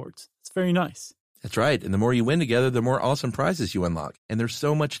other's boards. It's very nice. That's right. And the more you win together, the more awesome prizes you unlock. And there's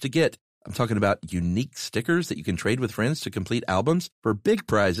so much to get. I'm talking about unique stickers that you can trade with friends to complete albums for big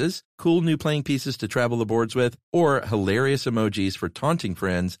prizes, cool new playing pieces to travel the boards with, or hilarious emojis for taunting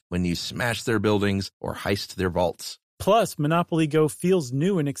friends when you smash their buildings or heist their vaults. Plus, Monopoly Go feels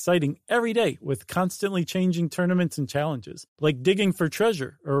new and exciting every day with constantly changing tournaments and challenges, like digging for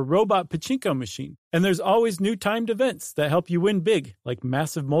treasure or a robot pachinko machine. And there's always new timed events that help you win big, like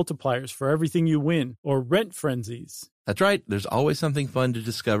massive multipliers for everything you win or rent frenzies. That's right. There's always something fun to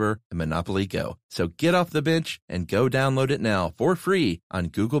discover in Monopoly Go. So get off the bench and go download it now for free on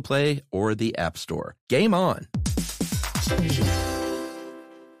Google Play or the App Store. Game on!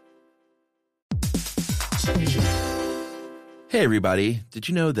 Hey everybody, did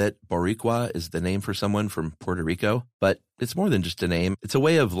you know that Boricua is the name for someone from Puerto Rico? But it's more than just a name. It's a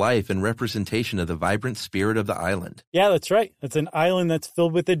way of life and representation of the vibrant spirit of the island. Yeah, that's right. It's an island that's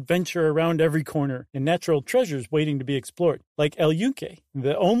filled with adventure around every corner and natural treasures waiting to be explored, like El Yunque,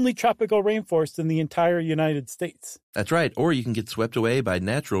 the only tropical rainforest in the entire United States. That's right. Or you can get swept away by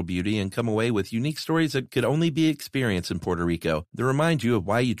natural beauty and come away with unique stories that could only be experienced in Puerto Rico that remind you of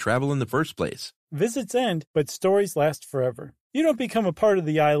why you travel in the first place. Visits end, but stories last forever. You don't become a part of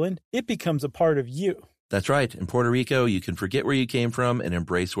the island, it becomes a part of you. That's right. In Puerto Rico, you can forget where you came from and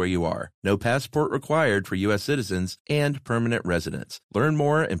embrace where you are. No passport required for U.S. citizens and permanent residents. Learn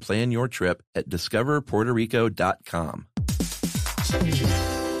more and plan your trip at discoverpuertorico.com.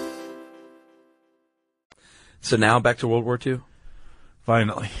 So now back to World War II?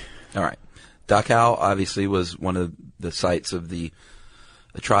 Finally. All right. Dachau obviously was one of the sites of the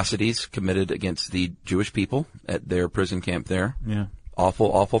atrocities committed against the Jewish people at their prison camp there. Yeah.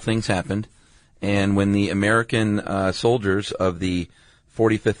 Awful things happened. And when the American soldiers of the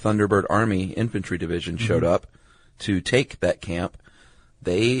 45th Thunderbird Army Infantry Division showed up to take that camp,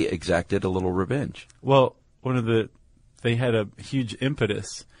 they exacted a little revenge. Well, they had a huge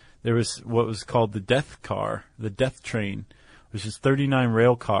impetus. There was what was called the death car, the death train, which is 39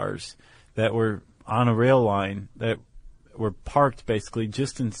 rail cars that were on a rail line that were parked basically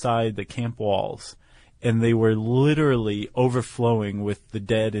just inside the camp walls. And they were literally overflowing with the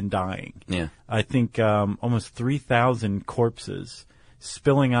dead and dying. Yeah. I think almost 3,000 corpses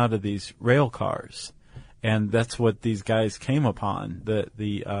spilling out of these rail cars. And that's what these guys came upon,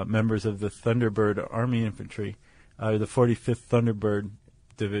 the members of the Thunderbird Army Infantry, the 45th Thunderbird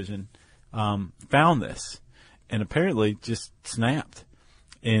Division, found this and apparently just snapped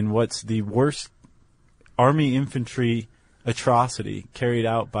in what's the worst Army Infantry atrocity carried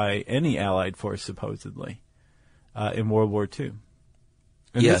out by any Allied force, supposedly, in World War II.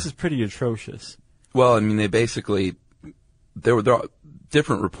 And this is pretty atrocious. Well, I mean, there were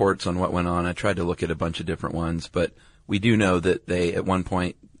different reports on what went on. I tried to look at a bunch of different ones, but we do know that they, at one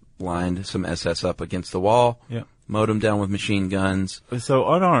point, lined some SS up against the wall, mowed them down with machine guns. So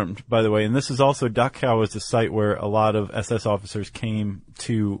unarmed, by the way, and this is also, Dachau was the site where a lot of SS officers came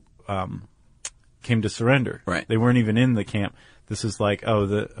to surrender. Right. They weren't even in the camp. This is like, oh,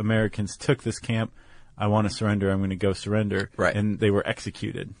 the Americans took this camp. I want to surrender. I'm going to go surrender. Right. And they were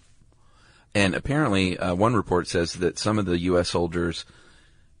executed. And apparently, one report says that some of the U.S. soldiers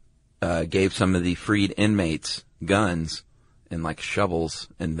gave some of the freed inmates guns and like shovels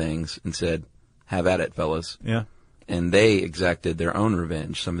and things and said, "Have at it, fellas." Yeah. And they exacted their own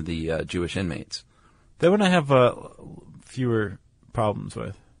revenge, some of the Jewish inmates. That one I have fewer problems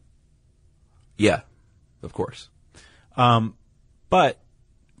with. Yeah, of course. But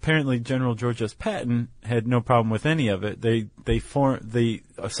apparently General George S. Patton had no problem with any of it.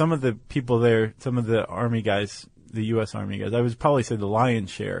 Some of the people there, some of the Army guys, the U.S. Army guys, I would probably say the lion's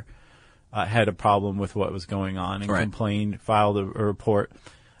share, had a problem with what was going on and complained, filed a report.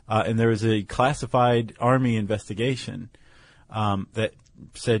 And there was a classified Army investigation that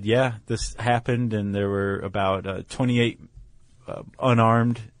said, yeah, this happened, and there were about 28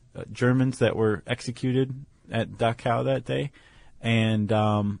 unarmed Germans that were executed at Dachau that day. And,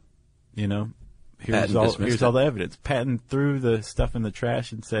 here's all the evidence. Patton threw the stuff in the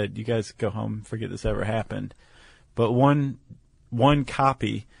trash and said, "You guys go home, forget this ever happened." But one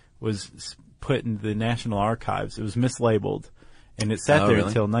copy was put in the National Archives. It was mislabeled, and it sat there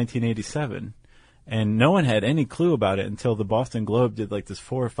until 1987. And no one had any clue about it until the Boston Globe did like this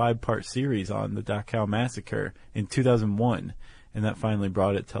 4 or 5 part series on the Dachau massacre in 2001, and that finally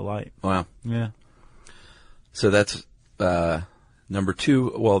brought it to light. Wow. Yeah. So that's number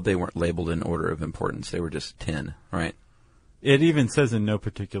 2. Well, they weren't labeled in order of importance. They were just 10, right? It even says in no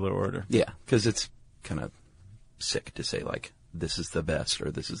particular order. Yeah, because it's kind of sick to say, like, this is the best or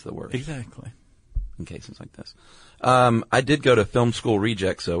this is the worst. Exactly. In cases like this. I did go to Film School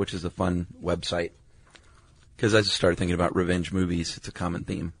Rejects, though, which is a fun website, because I just started thinking about revenge movies. It's a common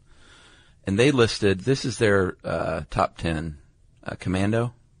theme. And they listed, this is their top 10,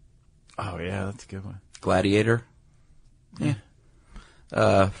 Commando. Oh, yeah, that's a good one. Gladiator.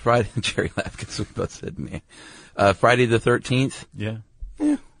 Yeah. Friday, Jerry laughed because we both said me. Friday the 13th. Yeah.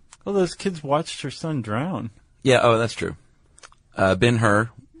 Yeah. Well, those kids watched her son drown. Yeah, oh, that's true. Ben-Hur,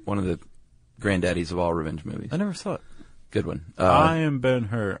 one of the granddaddies of all revenge movies. I never saw it. Good one. I am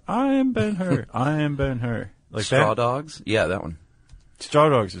Ben-Hur. I am Ben-Hur. I am Ben-Hur. Like Straw that? Dogs? Yeah, that one. Straw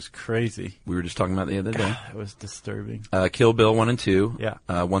Dogs was crazy. We were just talking about the other day. It was disturbing. Kill Bill 1 and 2.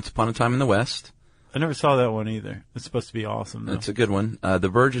 Yeah. Once Upon a Time in the West. I never saw that one either. It's supposed to be awesome, though. It's a good one. The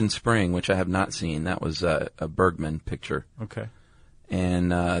Virgin Spring, which I have not seen. That was a Bergman picture. Okay.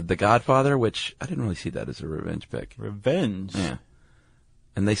 And The Godfather, which I didn't really see that as a revenge pick. Revenge? Yeah.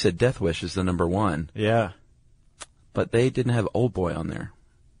 And they said Death Wish is the number 1. Yeah. But they didn't have Old Boy on there.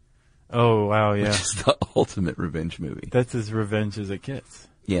 Oh, wow, yeah. Which is the ultimate revenge movie. That's as revenge as it gets.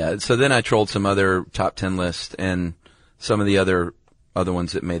 Yeah, so then I trolled some other top 10 lists and some of the other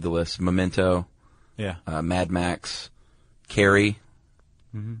ones that made the list. Memento. Yeah. Mad Max. Carrie.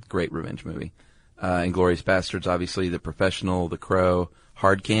 Mm-hmm. Great revenge movie. Inglourious Bastards, obviously. The Professional. The Crow.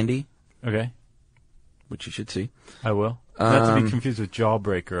 Hard Candy. Okay. Which you should see. I will. Not to be confused with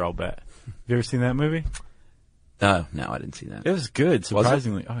Jawbreaker, I'll bet. Have you ever seen that movie? No, I didn't see that. It was good,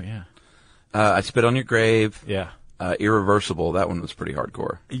 surprisingly. Oh, yeah. I Spit on Your Grave. Yeah. Irreversible. That one was pretty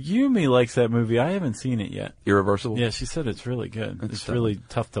hardcore. Yumi likes that movie. I haven't seen it yet. Irreversible? Yeah, she said it's really good. It's really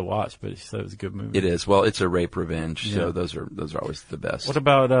tough to watch, but she said it was a good movie. It is. Well, it's a rape revenge, so those are always the best. What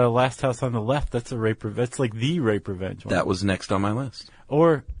about Last House on the Left? That's a rape revenge. That's like the rape revenge one. That was next on my list.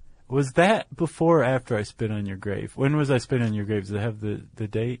 Or was that before or after I Spit on Your Grave? When was I Spit on Your Grave? Does it have the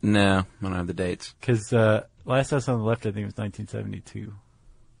date? No, I don't have the dates. Because Last House on the Left, I think, was 1972.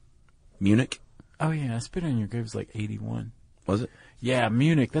 Munich? Oh, yeah. I Spit on Your Grave was like 81. Was it? Yeah,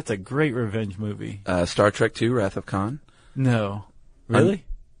 Munich. That's a great revenge movie. Star Trek II, Wrath of Khan? No. Really?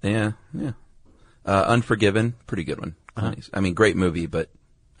 Yeah. Unforgiven, pretty good one. Uh-huh. I mean, great movie, but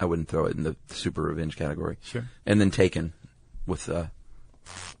I wouldn't throw it in the super revenge category. Sure. And then Taken with Liam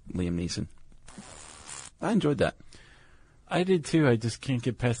Neeson. I enjoyed that. I did too. I just can't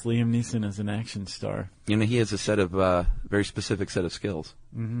get past Liam Neeson as an action star. You know, he has a very specific set of skills.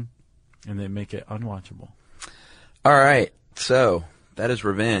 Mm-hmm. And they make it unwatchable. All right. So, that is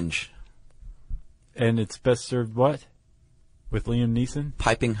Revenge. And it's best served what? With Liam Neeson?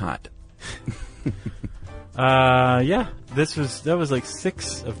 Piping hot. Yeah. That was like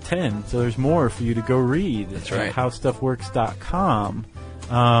 6 of 10. So there's more for you to go read. That's right. At howstuffworks.com.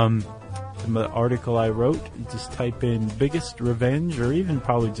 The article I wrote, you just type in biggest revenge or even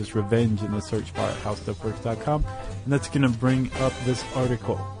probably just revenge in the search bar at howstuffworks.com. And that's going to bring up this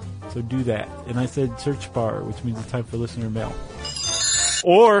article. So do that. And I said search bar, which means it's time for listener mail.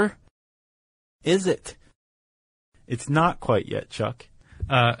 Or is it? It's not quite yet, Chuck.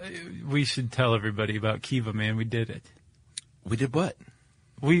 We should tell everybody about Kiva, man. We did it. We did what?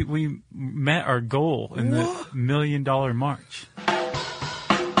 We met our goal in the $1 million march.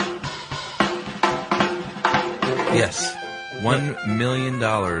 Yes. $1 million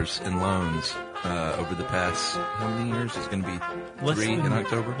in loans over the past, how many years? It's going to be 3 in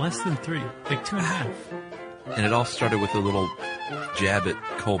October? Less than 3, like 2.5. And it all started with a little jab at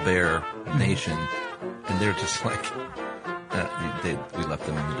Colbert Nation, and they're just like, we left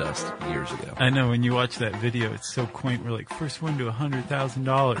them in the dust years ago. I know, when you watch that video, it's so quaint. We're like, first one to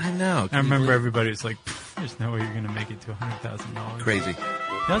 $100,000. I know. I remember everybody was like, there's no way you're going to make it to $100,000. Crazy.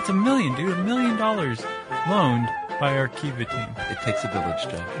 That's $1 million, dude. $1 million loaned by our Kiva team. It takes a village,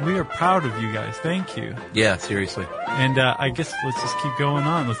 Jeff. We are proud of you guys. Thank you. Yeah, seriously. And I guess let's just keep going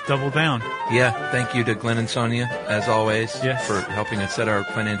on. Let's double down. Yeah, thank you to Glenn and Sonia, as always, Yes. for helping us set our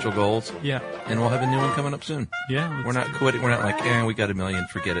financial goals. Yeah. And we'll have a new one coming up soon. Yeah. We're not quitting. We're not like, we got $1 million.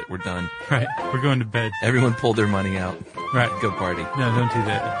 Forget it. We're done. Right. We're going to bed. Everyone pulled their money out. Right. Go party. No, don't do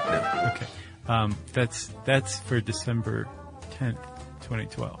that. No. Okay. That's for December 10th,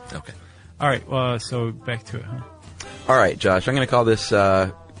 2012. Okay. All right. Well, so back to it, huh? All right, Josh. I'm going to call this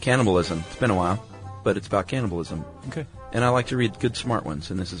cannibalism. It's been a while, but it's about cannibalism. Okay. And I like to read good, smart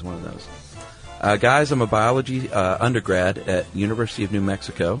ones, and this is one of those. Guys, I'm a biology undergrad at University of New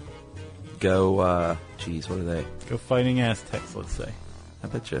Mexico. Go, what are they? Go Fighting Aztecs, let's say. I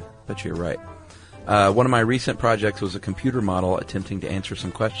bet you're right. One of my recent projects was a computer model attempting to answer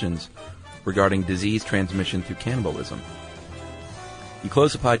some questions regarding disease transmission through cannibalism. You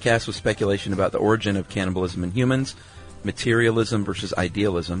close the podcast with speculation about the origin of cannibalism in humans, materialism versus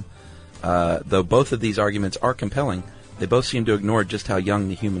idealism. Though both of these arguments are compelling, they both seem to ignore just how young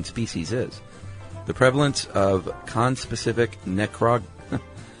the human species is. The prevalence of conspecific necrophagy.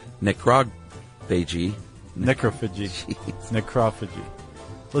 Necrophagy.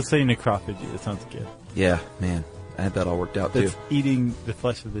 Let's say necrophagy. That sounds good. Yeah, man. I had that all worked out, too. That's eating the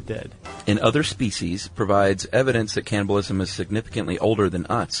flesh of the dead. In other species provides evidence that cannibalism is significantly older than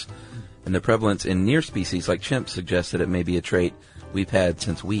us. And the prevalence in near species like chimps suggests that it may be a trait we've had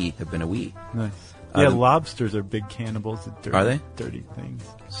since we have been a we. Nice. Yeah, lobsters are big cannibals. Are they? Dirty things.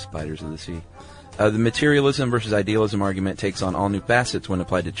 Spiders of the sea. The materialism versus idealism argument takes on all new facets when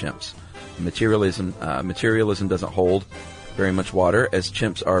applied to chimps. Materialism doesn't hold very much water, as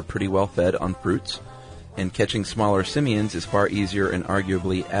chimps are pretty well fed on fruits, and catching smaller simians is far easier and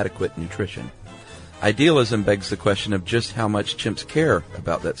arguably adequate nutrition. Idealism begs the question of just how much chimps care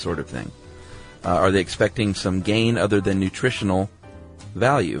about that sort of thing. Are they expecting some gain other than nutritional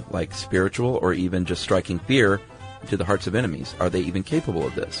value, like spiritual or even just striking fear into the hearts of enemies? Are they even capable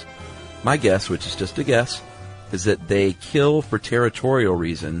of this? My guess, which is just a guess, is that they kill for territorial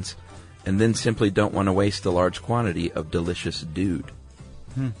reasons and then simply don't want to waste a large quantity of delicious dude.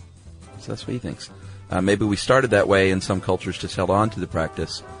 So that's what he thinks. Maybe we started that way and some cultures just held on to the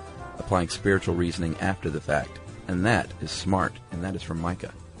practice, applying spiritual reasoning after the fact. And that is smart. And that is from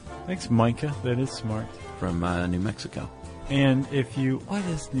Micah. Thanks, Micah. That is smart. From New Mexico. And if you...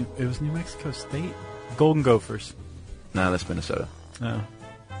 it was New Mexico State? Golden Gophers. No, that's Minnesota. No.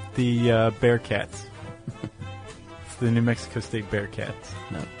 The Bearcats. It's the New Mexico State Bearcats.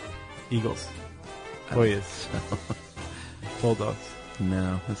 No. Eagles. Hoyas. Bulldogs.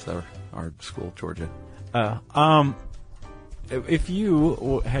 No, that's our school, Georgia. If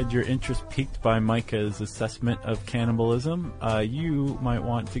you had your interest piqued by Micah's assessment of cannibalism, you might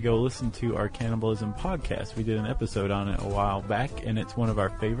want to go listen to our cannibalism podcast. We did an episode on it a while back, and it's one of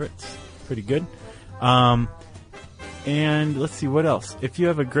our favorites. Pretty good. And let's see, what else? If you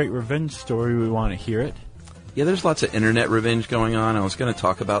have a great revenge story, we want to hear it. Yeah, there's lots of internet revenge going on. I was going to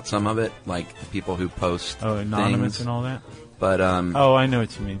talk about some of it, like the people who post anonymous things. And all that? But I know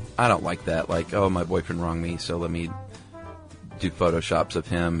what you mean. I don't like that. Like, my boyfriend wronged me, so let me do photoshops of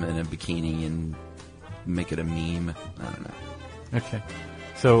him in a bikini and make it a meme. I don't know. Okay.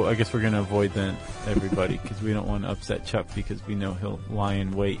 So I guess we're going to avoid that, everybody, because we don't want to upset Chuck because we know he'll lie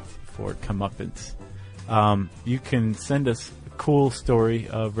in wait for comeuppance. You can send us a cool story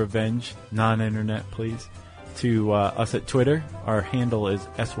of revenge, non-internet, please, to us at Twitter. Our handle is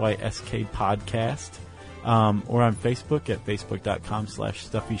SYSK Podcast. Or on Facebook at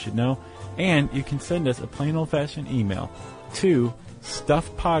facebook.com/stuffyoushouldknow. And you can send us a plain old-fashioned email to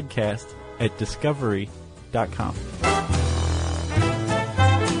stuffpodcast@discovery.com.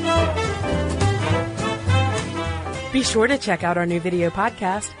 Be sure to check out our new video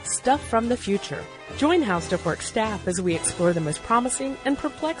podcast, Stuff from the Future. Join How Stuff Works staff as we explore the most promising and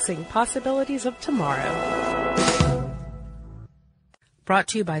perplexing possibilities of tomorrow. Brought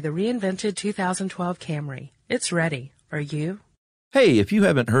to you by the reinvented 2012 Camry. It's ready. Are you? Hey, if you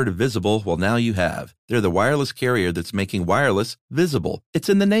haven't heard of Visible, well, now you have. They're the wireless carrier that's making wireless visible. It's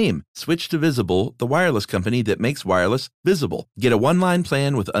in the name. Switch to Visible, the wireless company that makes wireless visible. Get a one-line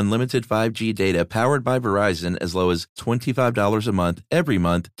plan with unlimited 5G data powered by Verizon as low as $25 a month every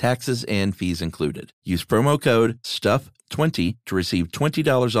month, taxes and fees included. Use promo code STUFF20 to receive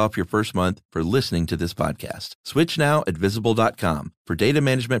 $20 off your first month for listening to this podcast. Switch now at Visible.com. For data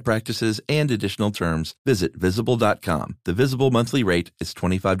management practices and additional terms, visit Visible.com. The Visible monthly rate is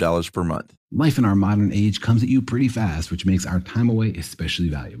 $25 per month. Life in our modern age comes at you pretty fast, which makes our time away especially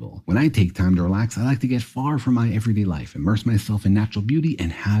valuable. When I take time to relax, I like to get far from my everyday life, immerse myself in natural beauty,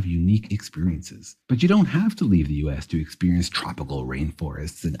 and have unique experiences. But you don't have to leave the U.S. to experience tropical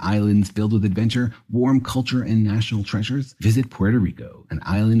rainforests and islands filled with adventure, warm culture, and national treasures. Visit Puerto Rico, an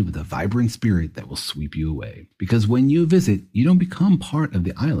island with a vibrant spirit that will sweep you away. Because when you visit, you don't become part of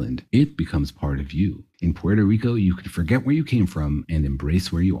the island, it becomes part of you. In Puerto Rico, you can forget where you came from and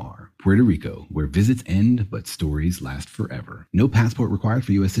embrace where you are. Puerto Rico, where visits end, but stories last forever. No passport required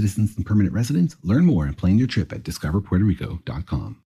for U.S. citizens and permanent residents. Learn more and plan your trip at discoverpuertorico.com.